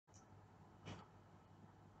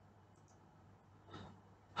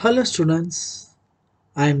Hello students,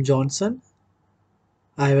 I am Johnson.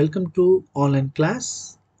 I welcome to online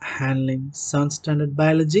class handling 7th standard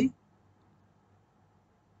biology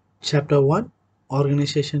chapter 1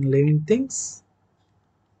 organization living things.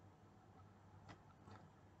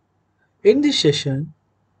 In this session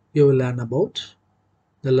you will learn about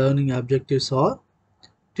the learning objectives are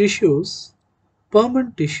tissues,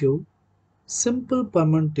 permanent tissue, simple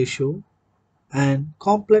permanent tissue and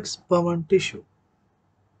complex permanent tissue.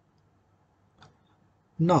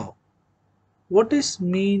 Now, what is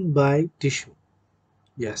mean by tissue?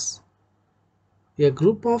 Yes, a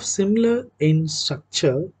group of similar in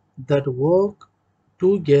structure that work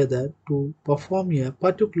together to perform a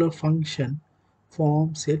particular function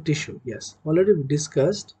forms a tissue. Yes, already we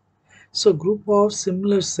discussed. So group of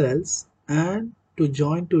similar cells and to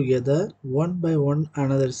join together one by one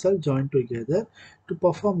another cell join together to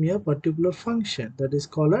perform a particular function that is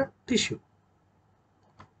called a tissue.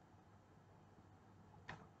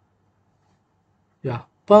 Yeah,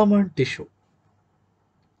 permanent tissue.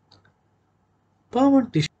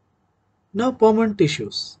 Permanent tissue. Now permanent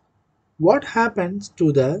tissues. What happens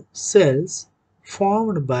to the cells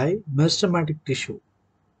formed by meristematic tissue?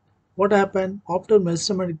 What happened after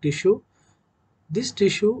meristematic tissue? This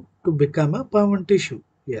tissue to become a permanent tissue.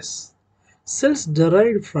 Yes. Cells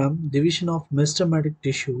derived from division of meristematic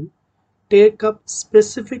tissue take up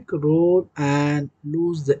specific role and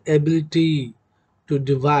lose the ability to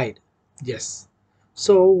divide. Yes.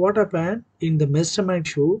 So what happened in the meristematic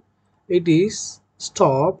tissue? It is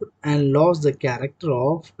stopped and lost the character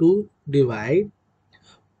of to divide.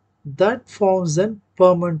 That forms a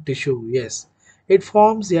permanent tissue. Yes, it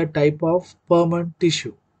forms a type of permanent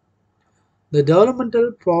tissue. The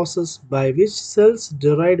developmental process by which cells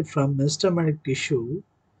derived from meristematic tissue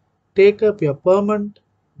take up a permanent,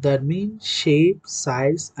 that means shape,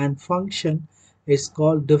 size and function, is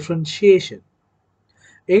called differentiation.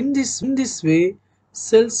 In this way,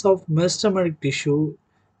 cells of meristematic tissue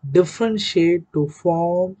differentiate to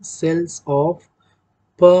form cells of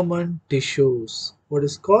permanent tissues. What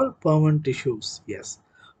is called permanent tissues? Yes.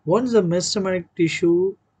 Once the meristematic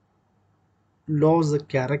tissue lost the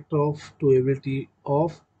character of to ability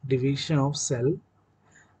of division of cell,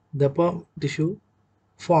 the permanent tissue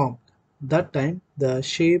formed. That time the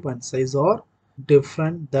shape and size are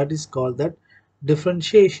different. That is called that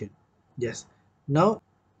differentiation. Yes. Now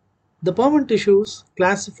the permanent tissues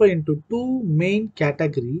classify into two main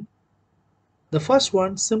category. The first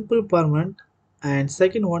one simple permanent and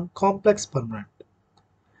second one complex permanent.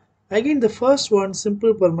 Again, the first one,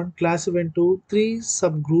 simple permanent, classified into three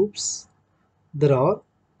subgroups. There are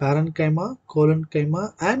parenchyma,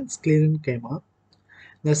 collenchyma, and sclerenchyma.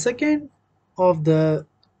 The second of the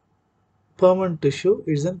permanent tissue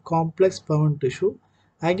is a complex permanent tissue.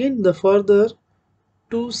 Again, the further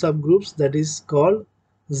two subgroups that is called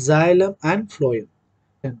xylem and phloem.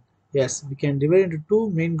 Yes, we can divide into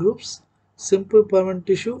two main groups: simple permanent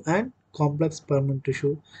tissue and complex permanent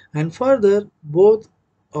tissue. And further, both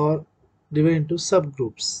are divided into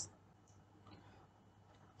subgroups.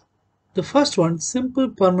 The first one, simple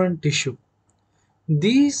permanent tissue.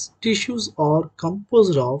 These tissues are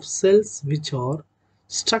composed of cells which are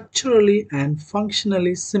structurally and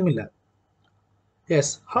functionally similar.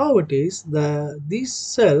 Yes, how it is, this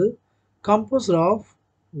cell composed of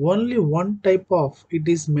only one type of, it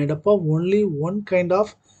is made up of only one kind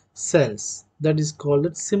of cells, that is called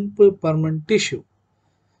a simple permanent tissue.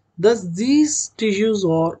 Thus these tissues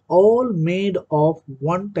are all made of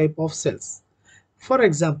one type of cells. For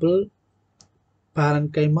example,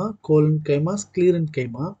 parenchyma, collenchyma,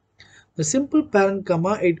 sclerenchyma. The simple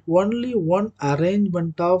parenchyma it only one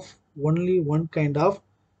arrangement of only one kind of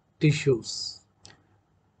tissues,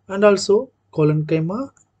 and also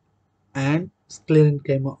collenchyma and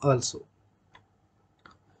sclerenchyma also.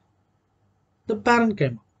 The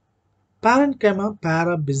parenchyma. Parenchyma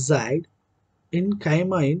para beside in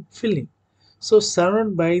chyma in filling. So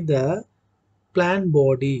surrounded by the plant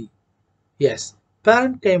body. Yes,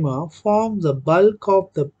 parenchyma forms the bulk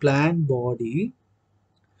of the plant body.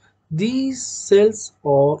 These cells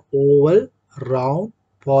are oval, round,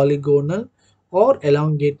 polygonal or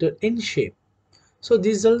elongated in shape. So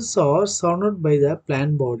these cells are surrounded by the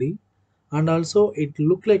plant body and also it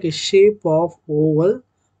look like a shape of oval,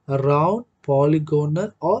 round,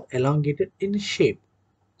 polygonal or elongated in shape.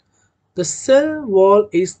 The cell wall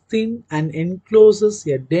is thin and encloses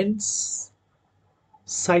a dense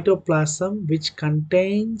cytoplasm which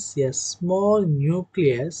contains a small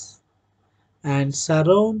nucleus and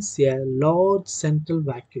surrounds a large central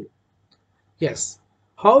vacuole. Yes,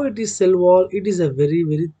 how it is cell wall? It is a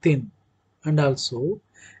very thin, and also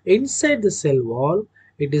inside the cell wall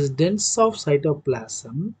It is dense of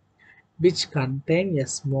cytoplasm which contain a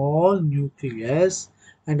small nucleus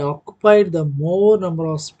and occupied the more number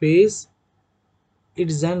of space.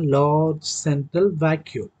 It is a large central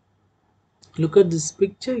vacuole. Look at this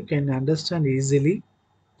picture, you can understand easily.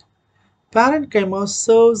 Parenchyma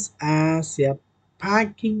serves as a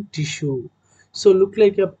packing tissue. So look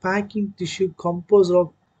like a packing tissue composed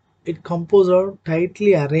of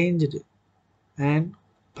tightly arranged and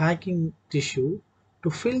packing tissue to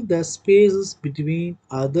fill the spaces between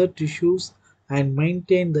other tissues and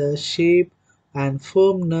maintain the shape and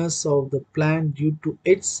firmness of the plant due to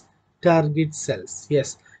its target cells.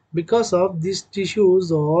 Yes, because of these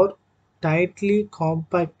tissues are tightly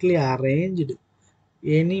compactly arranged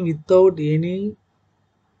any without any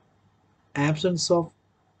absence of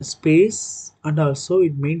space, and also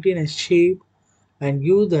it maintain a shape and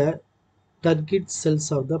give the target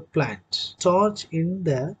cells of the plant. Starch in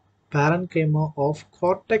the parenchyma of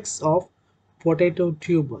cortex of potato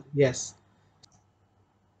tuber. Yes.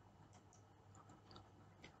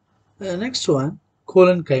 Next one,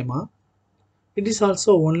 collenchyma. It is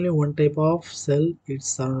also only one type of cell. It's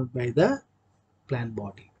surrounded by the plant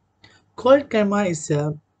body. Collenchyma is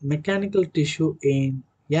a mechanical tissue in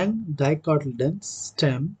young dicotyledon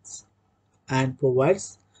stems and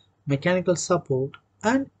provides mechanical support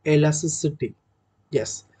and elasticity.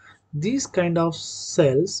 Yes, these kind of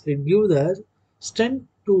cells it give the strength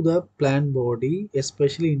to the plant body,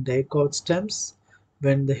 especially in dicot stems.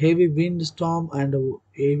 When the heavy wind storm and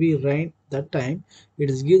heavy rain, that time it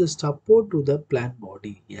is give the support to the plant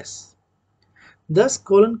body. Yes, thus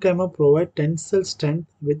collenchyma provide tensile strength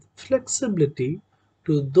with flexibility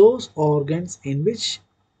to those organs in which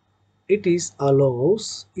it is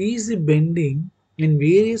allows easy bending in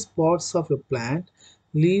various parts of a plant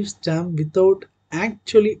leaf stem without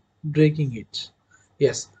actually breaking it.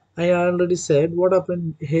 Yes, I already said what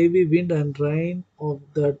happened heavy wind and rain of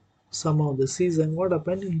the some of the season. What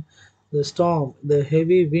happened? The storm, the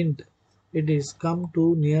heavy wind, it is come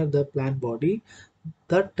to near the plant body.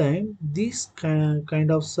 That time this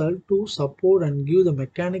kind of cell to support and give the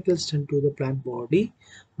mechanical strength to the plant body,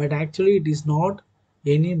 but actually it is not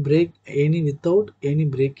any without any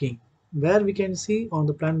breaking, where we can see on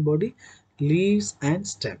the plant body leaves and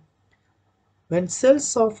stem. When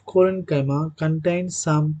cells of collenchyma contain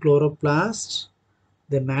some chloroplast,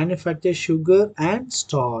 they manufacture sugar and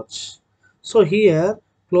starch. So here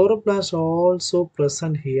chloroplast also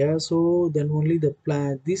present here. So then only the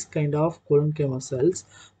plant this kind of collenchyma cells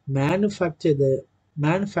manufacture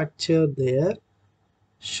their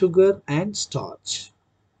sugar and starch.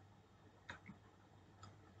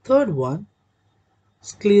 Third one,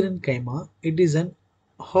 sclerenchyma. It is an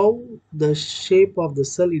how the shape of the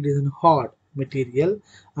cell, it is an hard material,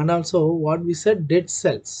 and also what we said dead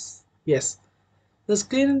cells. Yes, the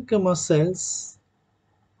sclerenchyma cells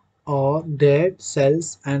are dead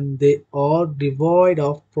cells and they are devoid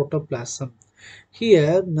of protoplasm.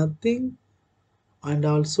 Here nothing, and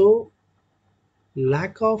also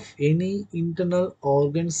lack of any internal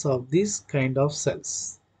organs of these kind of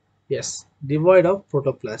cells. Yes, devoid of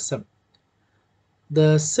protoplasm.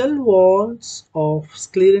 The cell walls of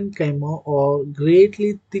sclerenchyma are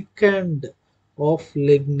greatly thickened of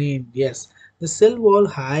lignin. Yes, the cell wall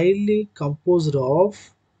highly composed of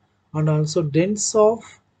and also dense of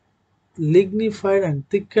lignified and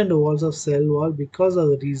thickened walls of cell wall because of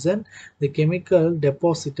the reason the chemical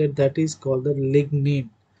deposited that is called the lignin.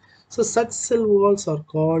 So such cell walls are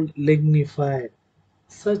called lignified.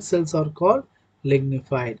 Such cells are called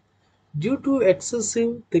lignified. Due to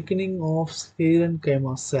excessive thickening of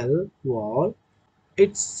sclerenchyma cell wall,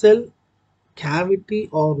 its cell cavity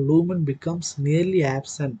or lumen becomes nearly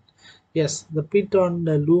absent. Yes, the pit on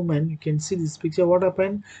the lumen, you can see this picture. What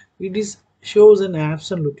happened? It is shows an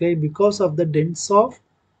absent look like because of the dense of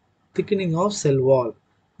thickening of cell wall.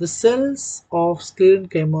 The cells of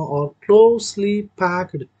sclerenchyma are closely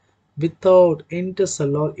packed without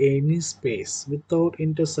intercellular any space. Without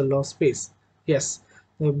intercellular space. Yes,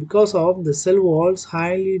 because of the cell walls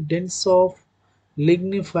highly dense of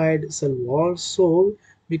lignified cell walls, so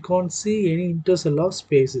we can't see any intercellular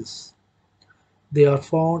spaces. They are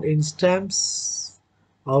found in stems,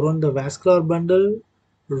 around the vascular bundle,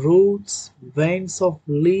 roots, veins of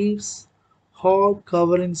leaves, hard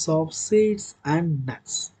coverings of seeds and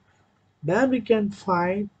nuts. Where we can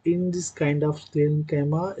find in this kind of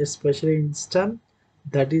sclerenchyma, especially in stem,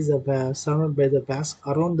 that is surrounded by the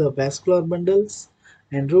around the vascular bundles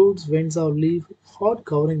and roots, veins of leaf, hard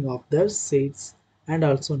covering of the seeds and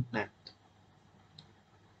also nut.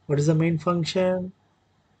 What is the main function?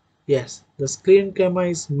 Yes, the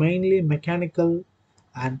sclerenchyma is mainly mechanical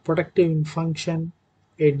and protective in function.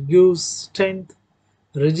 It gives strength,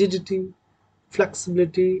 rigidity,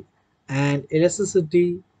 flexibility, and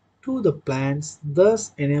elasticity to the plants,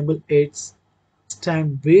 thus enable its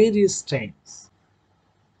stand various strains.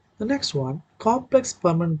 The next one, complex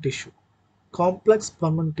permanent tissue. Complex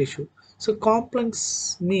permanent tissue. So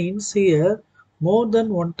complex means here more than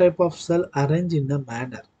one type of cell arranged in a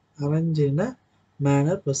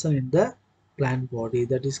manner present in the plant body.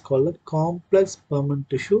 That is called a complex permanent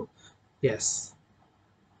tissue. Yes.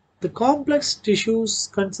 The complex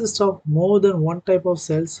tissues consist of more than one type of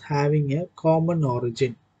cells having a common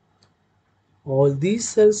origin. All these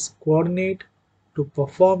cells coordinate to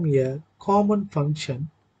perform a common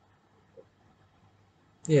function.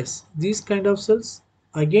 Yes, these kind of cells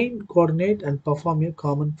again coordinate and perform a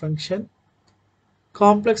common function.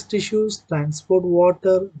 Complex tissues transport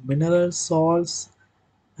water, minerals, salts,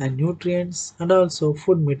 and nutrients, and also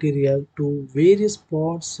food material to various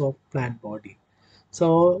parts of plant body.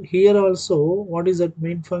 So here also, what is that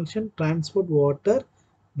main function? Transport water,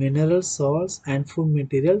 minerals, salts, and food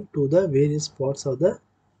material to the various parts of the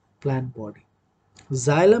plant body.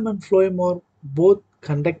 Xylem and phloem are both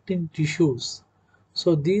conducting tissues.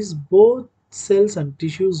 So these both cells and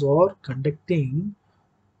tissues are conducting.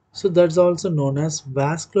 So that's also known as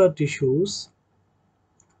vascular tissues.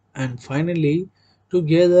 And finally,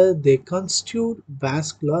 together they constitute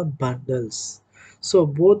vascular bundles. So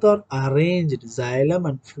both are arranged, xylem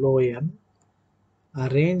and phloem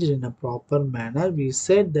arranged in a proper manner. We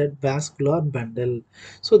said that vascular bundle.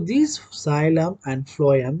 So these xylem and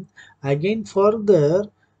phloem again further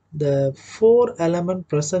the four element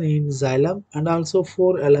present in xylem and also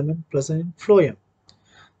four element present in phloem.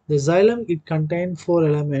 The xylem it contains four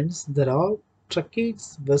elements. There are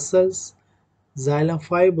tracheids, vessels, xylem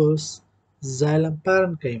fibers, xylem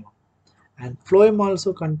parenchyma, and phloem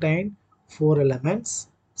also contain four elements: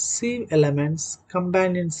 sieve elements,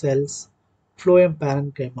 companion cells, phloem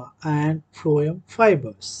parenchyma, and phloem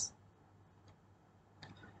fibers.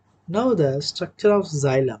 Now the structure of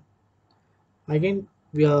xylem. Again,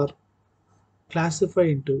 we are classified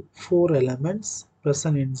into four elements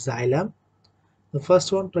present in xylem. The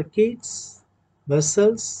first one tracheids,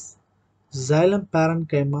 vessels, xylem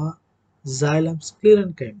parenchyma, xylem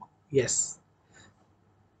sclerenchyma. Yes.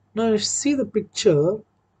 Now if you see the picture,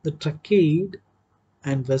 the tracheid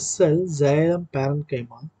and vessel, xylem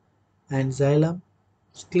parenchyma and xylem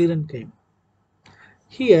sclerenchyma.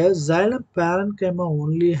 Here, xylem parenchyma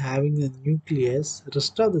only having a nucleus,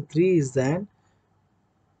 rest of the three is then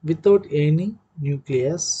without any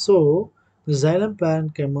nucleus. So, the xylem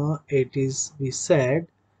parenchyma, it is, we said,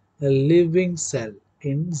 a living cell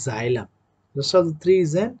in xylem. Rest of the three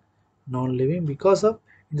is then non-living because of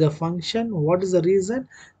the function. What is the reason?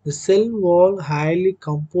 The cell wall highly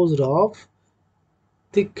composed of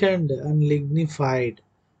thickened and lignified.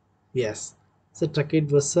 Yes. So tracheate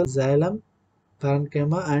vessel, xylem,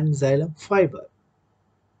 parenchyma and xylem fiber.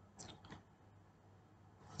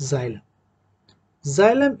 Xylem.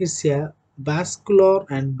 Xylem is a vascular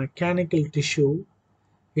and mechanical tissue.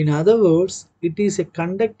 In other words, it is a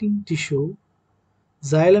conducting tissue.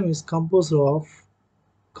 Xylem is composed of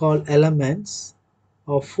called elements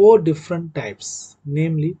of four different types,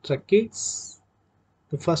 namely tracheids.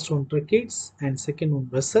 The first one tracheids and second one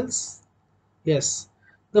vessels. Yes,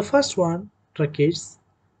 the first one tracheids.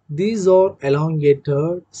 These are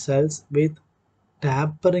elongated cells with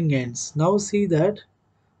tapering ends. Now see that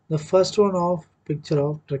the first one of picture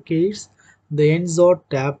of tracheids, the ends are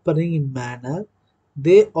tapering in manner.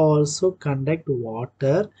 They also conduct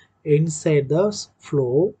water inside the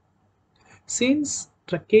flow. Since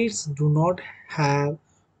tracheids do not have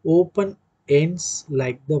open ends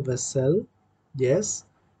like the vessel, yes.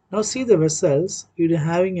 Now see the vessels, it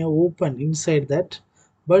having a open inside that,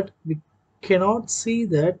 but we cannot see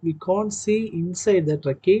that. We can't see inside the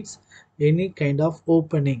tracheids any kind of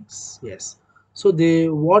openings. Yes. So the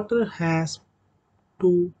water has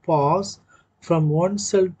to pass from one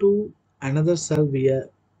cell to another cell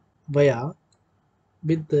via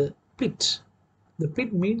with the pit. The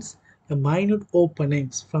pit means a minute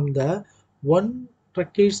openings from the one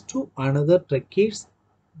tracheids to another tracheids,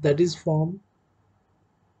 that is from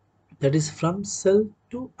cell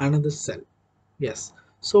to another cell. Yes.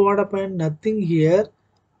 So what happened? Nothing here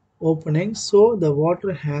opening. So the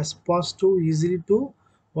water has passed too easily to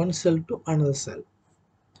one cell to another cell.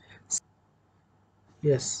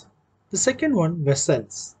 Yes. The second one,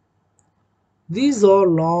 vessels. These are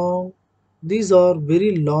long. These are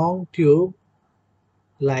very long tube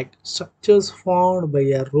like structures formed by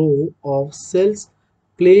a row of cells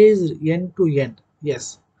placed end to end.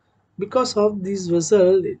 Yes, because of this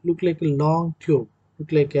vessel, it look like a long tube.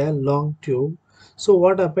 Look like a long tube. So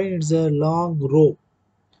what happens? It's a long row.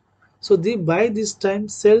 So by this time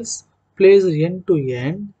cells placed end to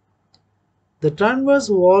end. The transverse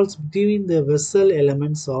walls between the vessel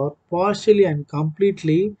elements are partially and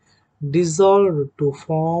completely dissolved to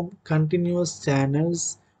form continuous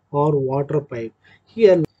channels or water pipe.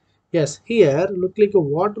 Here look like a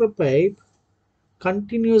water pipe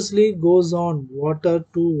continuously goes on water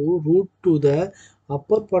to route to the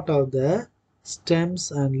upper part of the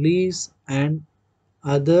stems and leaves and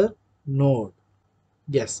other node.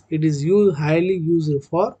 Yes, it is highly used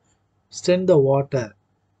for send the water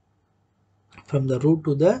from the root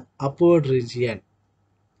to the upward region.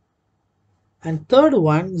 And third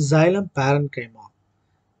one, xylem parenchyma.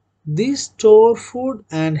 These store food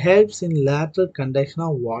and helps in lateral conduction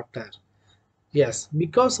of water. Yes,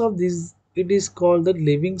 because of this, it is called the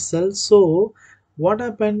living cell. So, what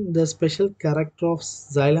happened? The special character of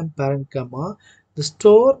xylem parenchyma, the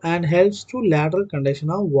store and helps to lateral conduction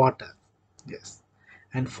of water. Yes,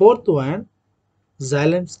 and fourth one,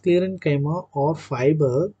 xylem sclerenchyma or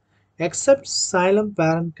fiber. Except xylem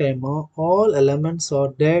parenchyma, all elements are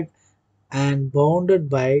dead and bounded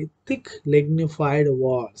by thick lignified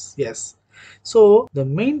walls. Yes. So the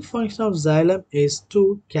main function of xylem is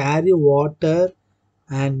to carry water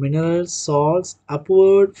and mineral salts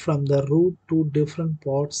upward from the root to different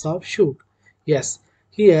parts of shoot. Yes.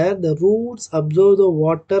 Here the roots absorb the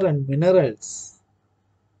water and minerals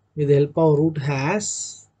with the help of root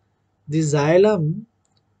has the xylem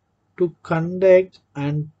to conduct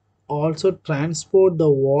and also transport the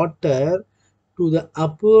water to the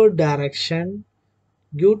upward direction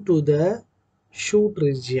due to the shoot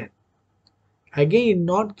region. Again, it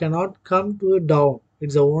not cannot come to a down.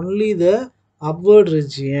 It's only the upward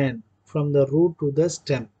region from the root to the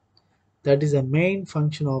stem. That is the main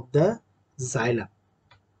function of the xylem.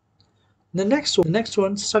 The next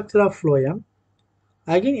one, structure of phloem.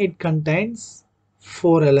 Again, it contains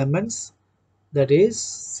four elements. That is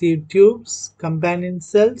seed tubes, companion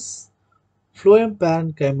cells, phloem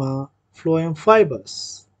parenchyma, phloem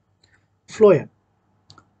fibers. Phloem.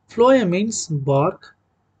 Phloem means bark,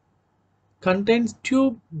 contains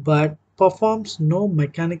tube but performs no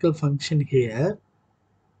mechanical function here.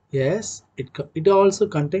 Yes, it also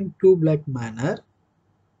contains tube-like manner.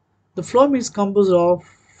 The phloem is composed of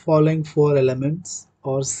following four elements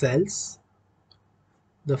or cells.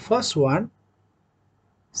 The first one,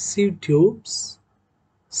 seed tubes.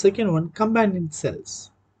 Second one, companion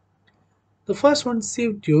cells. The first one,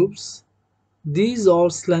 sieve tubes. These are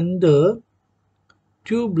slender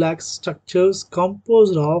tube-like structures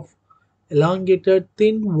composed of elongated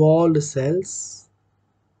thin-walled cells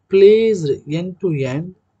placed end to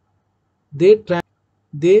end.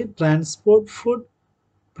 They transport food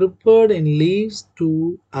prepared in leaves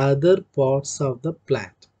to other parts of the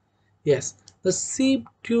plant. Yes, the seed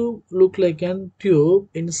tube look like a tube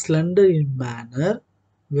in slender in manner,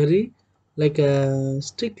 very like a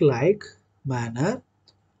stick-like manner,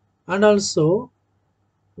 and also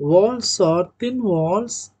walls are thin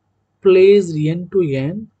walls placed end to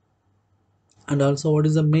end. And also, what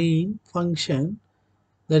is the main function?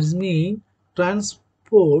 That is mean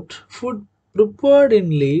transport food prepared in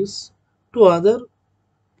leaves to other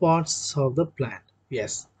parts of the plant.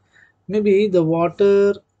 Yes, maybe the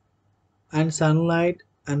water and sunlight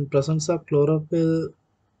and presence of chlorophyll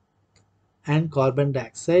and carbon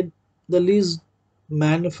dioxide, the leaves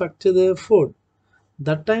manufacture their food.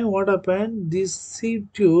 That time what happened? This seed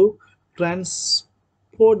tube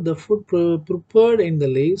transport the food prepared in the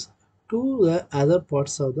leaves to the other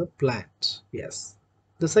parts of the plant. Yes.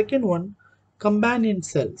 The second one, companion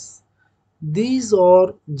cells. These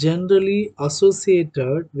are generally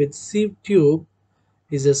associated with sieve tube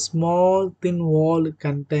is a small thin wall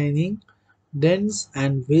containing dense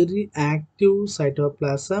and very active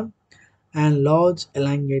cytoplasm and large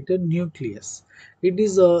elongated nucleus. It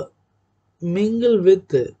is a mingle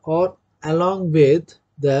with or along with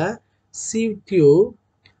the sieve tube.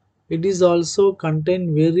 It is also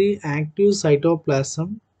contain very active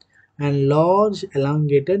cytoplasm and large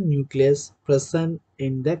elongated nucleus present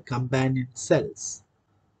in the companion cells.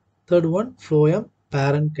 Third one, phloem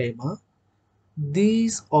parenchyma.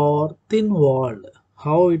 These are thin walled.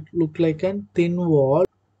 How it look like a thin wall?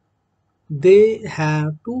 They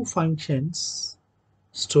have two functions: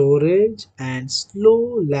 storage and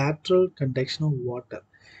slow lateral conduction of water.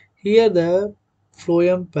 Here the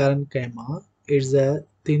phloem parenchyma is a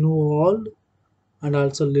thin walled and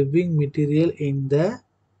also living material in the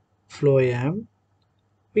phloem.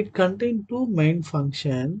 It contains two main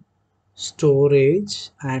functions: storage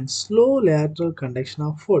and slow lateral conduction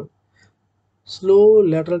of food. slow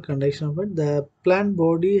lateral conduction of it. The plant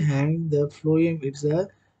body hang the phloem. It's a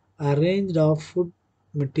arranged of food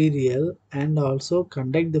material and also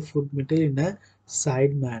conduct the food material in a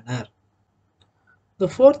side manner. The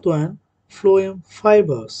fourth one, phloem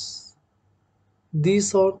fibers.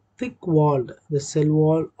 These are thick walled. The cell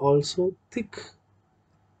wall also thick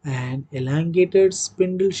and elongated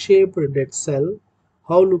spindle shaped dead cell.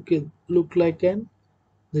 How look like an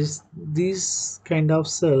this kind of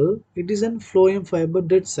cell? It is an phloem fiber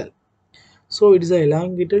dead cell. So it is a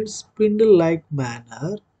elongated spindle-like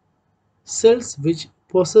manner cells which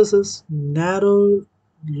possesses narrow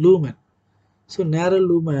lumen. So narrow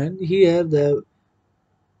lumen here the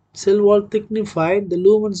cell wall thicnified, the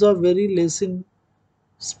lumens are very less in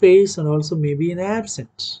space and also maybe in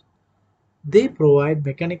absent. They provide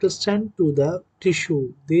mechanical strength to the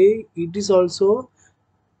tissue. It is also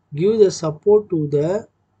give the support to the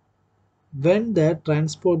when they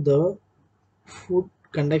transport the food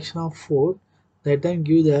conduction of food that time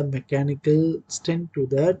give the mechanical strength to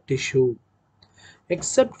the tissue.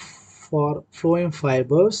 Except for phloem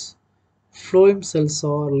fibers, phloem cells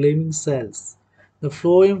are living cells. The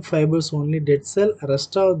phloem fibers only dead cell,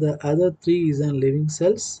 rest of the other three is an living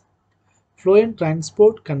cells. Phloem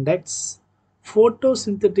transport conducts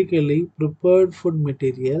photosynthetically prepared food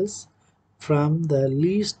materials from the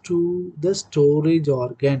leaves to the storage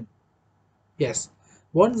organ. Yes,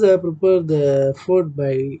 once they prepare the food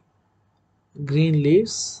by green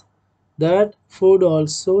leaves, that food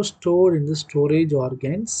also stored in the storage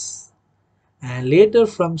organs and later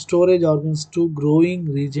from storage organs to growing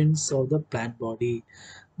regions of the plant body.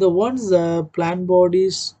 The ones the plant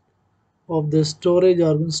bodies of the storage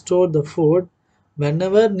organs store the food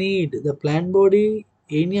whenever need the plant body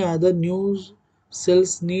any other new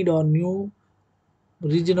cells need or new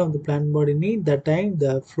region of the plant body need that time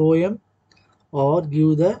the phloem or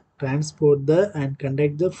give the transport the and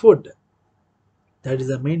conduct the food. That is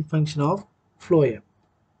the main function of phloem.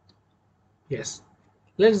 Yes,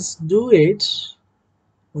 let's do it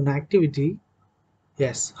on activity.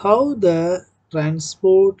 Yes, how the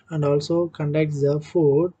transport and also conducts the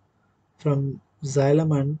food from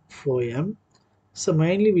xylem and phloem. So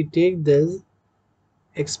mainly we take this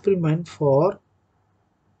experiment for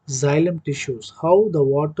xylem tissues. How the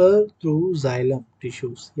water through xylem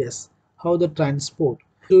tissues. Yes, how the transport.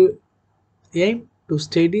 To aim to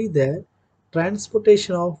study the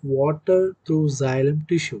transportation of water through xylem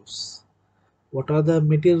tissues. What are the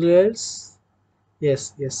materials?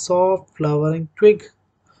 Yes, a soft flowering twig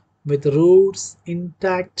with roots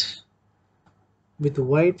intact with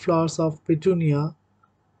white flowers of petunia,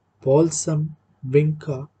 balsam,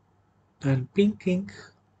 vinca, and pink ink,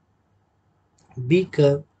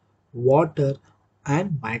 beaker, water,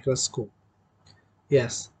 and microscope.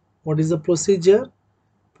 Yes, what is the procedure?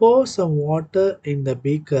 Pour some water in the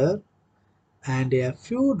beaker and a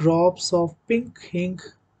few drops of pink ink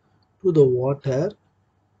to the water.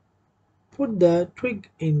 Put the twig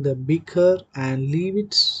in the beaker and leave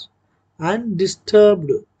it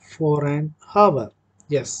undisturbed for an hour.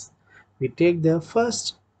 Yes, we take the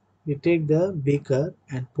beaker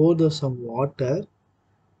and pour some water,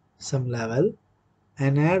 some level,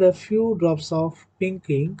 and add a few drops of pink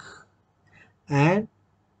ink and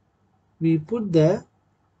we put the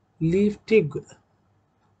leaf twig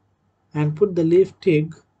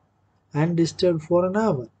undisturbed for an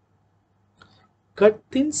hour. Cut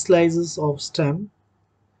thin slices of stem.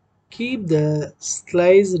 Keep the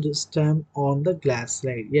sliced stem on the glass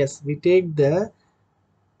slide. Yes, we take the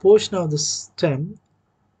portion of the stem,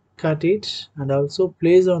 cut it and also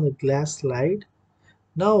place on the glass slide.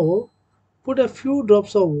 Now put a few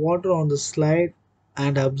drops of water on the slide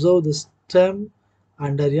and observe the stem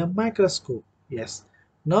under a microscope. Yes.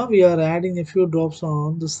 Now we are adding a few drops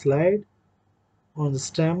on the slide on the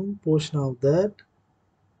stem portion of that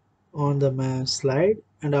on the slide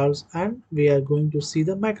and we are going to see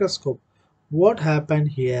the microscope. What happened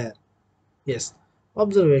here? Yes.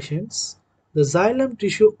 Observations. The xylem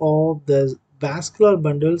tissue of the vascular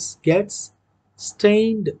bundles gets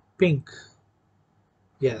stained pink.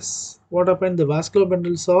 Yes. What happened? The vascular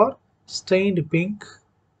bundles are stained pink.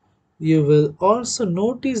 You will also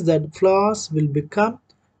notice that flowers will become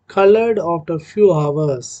colored after few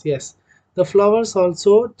hours. Yes. The flowers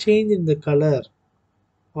also change in the color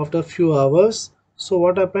after few hours. So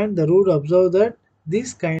what happened? The root observed that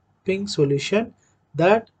this kind of pink solution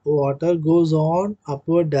that water goes on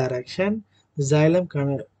upward direction. Xylem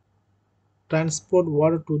can transport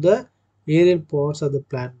water to the aerial parts of the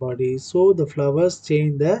plant body. So the flowers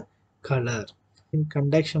change the color. In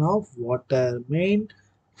conduction of water, main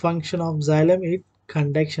function of xylem is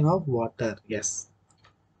conduction of water. Yes.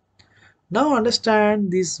 Now understand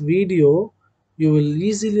this video, you will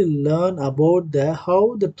easily learn about the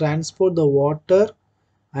how the transport the water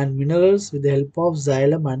and minerals with the help of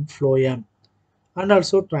xylem and phloem and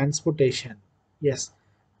also transportation. Yes.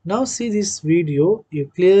 Now see this video, you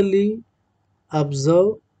clearly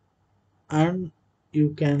observe and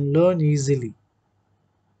you can learn easily.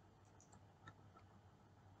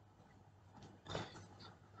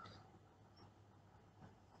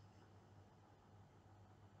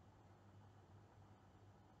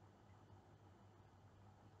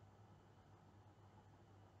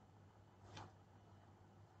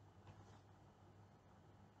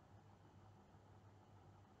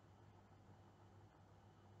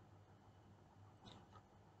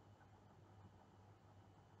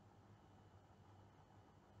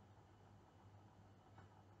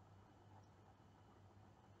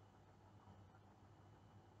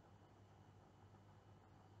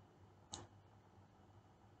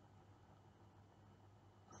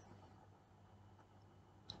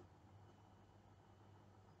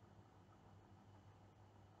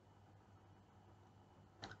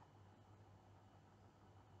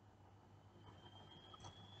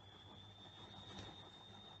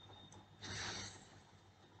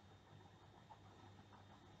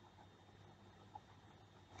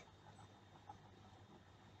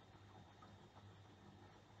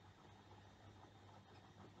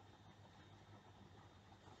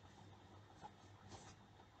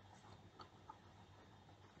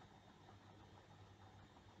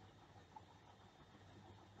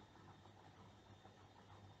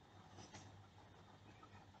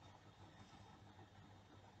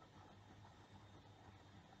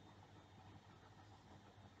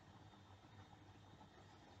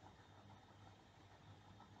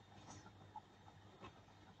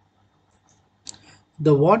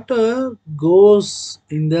 The water goes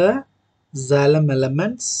in the xylem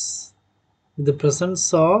elements with the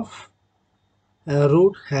presence of a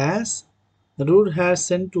root has. The root has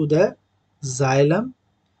sent to the xylem.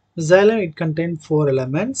 Xylem it contains four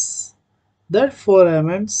elements. That four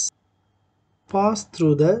elements pass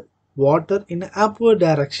through the water in upward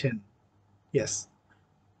direction. Yes.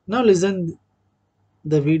 Now listen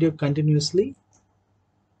the video continuously.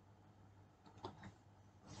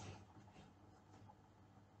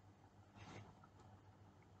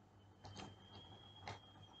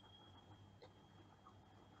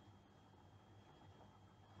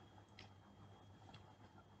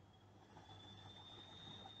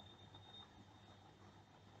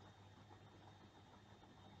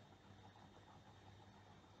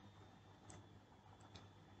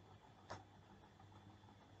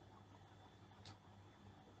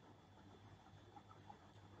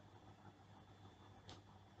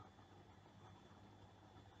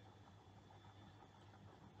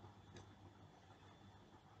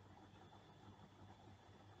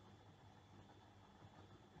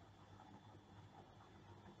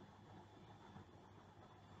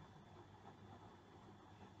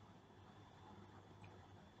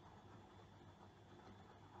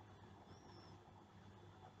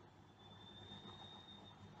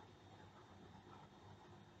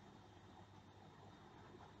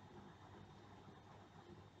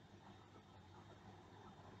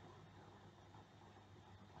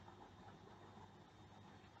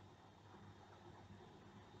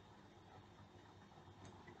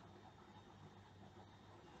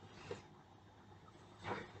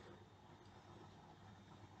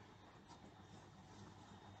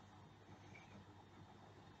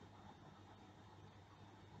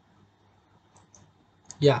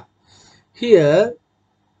 Yeah. Here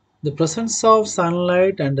the presence of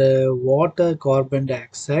sunlight and water carbon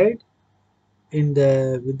dioxide in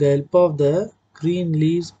the with the help of the green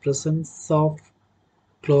leaves presence of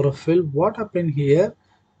chlorophyll. What happened here,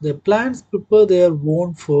 the plants prepare their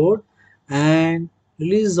own food and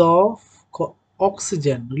release of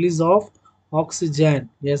oxygen.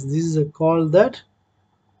 Yes, this is called that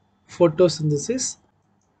photosynthesis.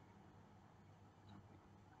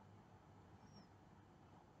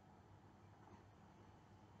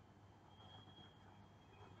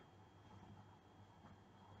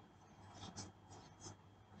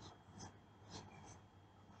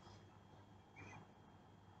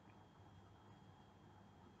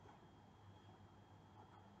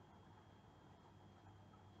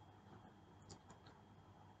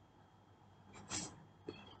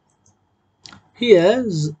 Here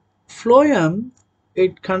phloem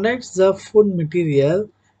it conducts the food material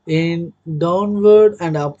in downward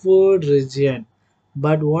and upward region,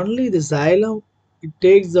 but only the xylem it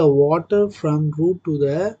takes the water from root to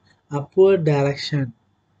the upward direction.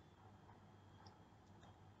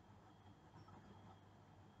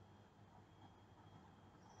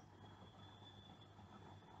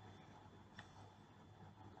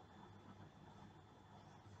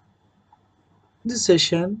 This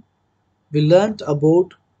session we learnt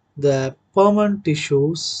about the permanent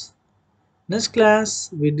tissues. Next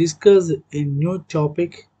class we discuss a new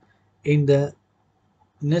topic in the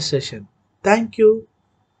next session. Thank you.